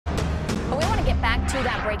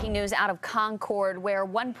That breaking news out of Concord, where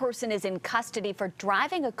one person is in custody for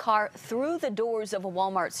driving a car through the doors of a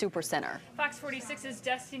Walmart supercenter. Fox 46's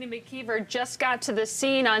Destiny McKeever just got to the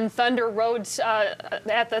scene on Thunder Road,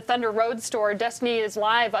 at the Thunder Road store. Destiny is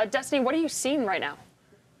live. Destiny, what are you seeing right now?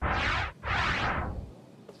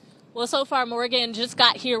 Well, so far, Morgan just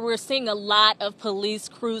got here. We're seeing a lot of police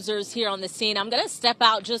cruisers here on the scene. I'm going to step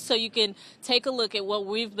out just so you can take a look at what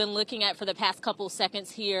we've been looking at for the past couple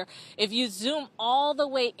seconds here. If you zoom all the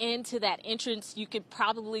way into that entrance, you could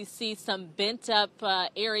probably see some bent up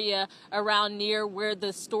area around near where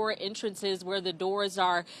the store entrance is, where the doors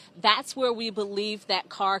are. That's where we believe that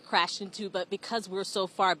car crashed into, but because we're so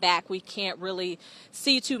far back, we can't really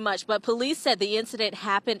see too much. But police said the incident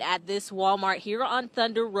happened at this Walmart here on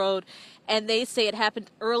Thunder Road, and they say it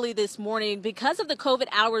happened early this morning. Because of the COVID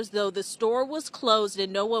hours, though, the store was closed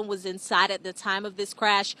and no one was inside at the time of this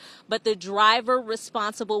crash, but the driver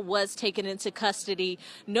responsible was taken into custody.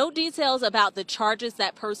 No details about the charges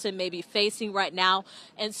that person may be facing right now,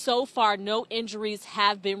 and so far no injuries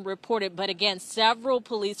have been reported. But again, several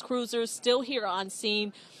police cruisers still here on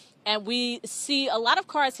scene. And we see a lot of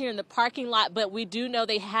cars here in the parking lot, but we do know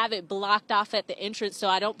they have it blocked off at the entrance, so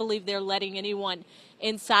I don't believe they're letting anyone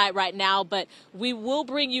inside right now. But we will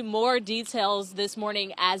bring you more details this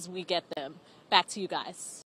morning as we get them. Back to you guys.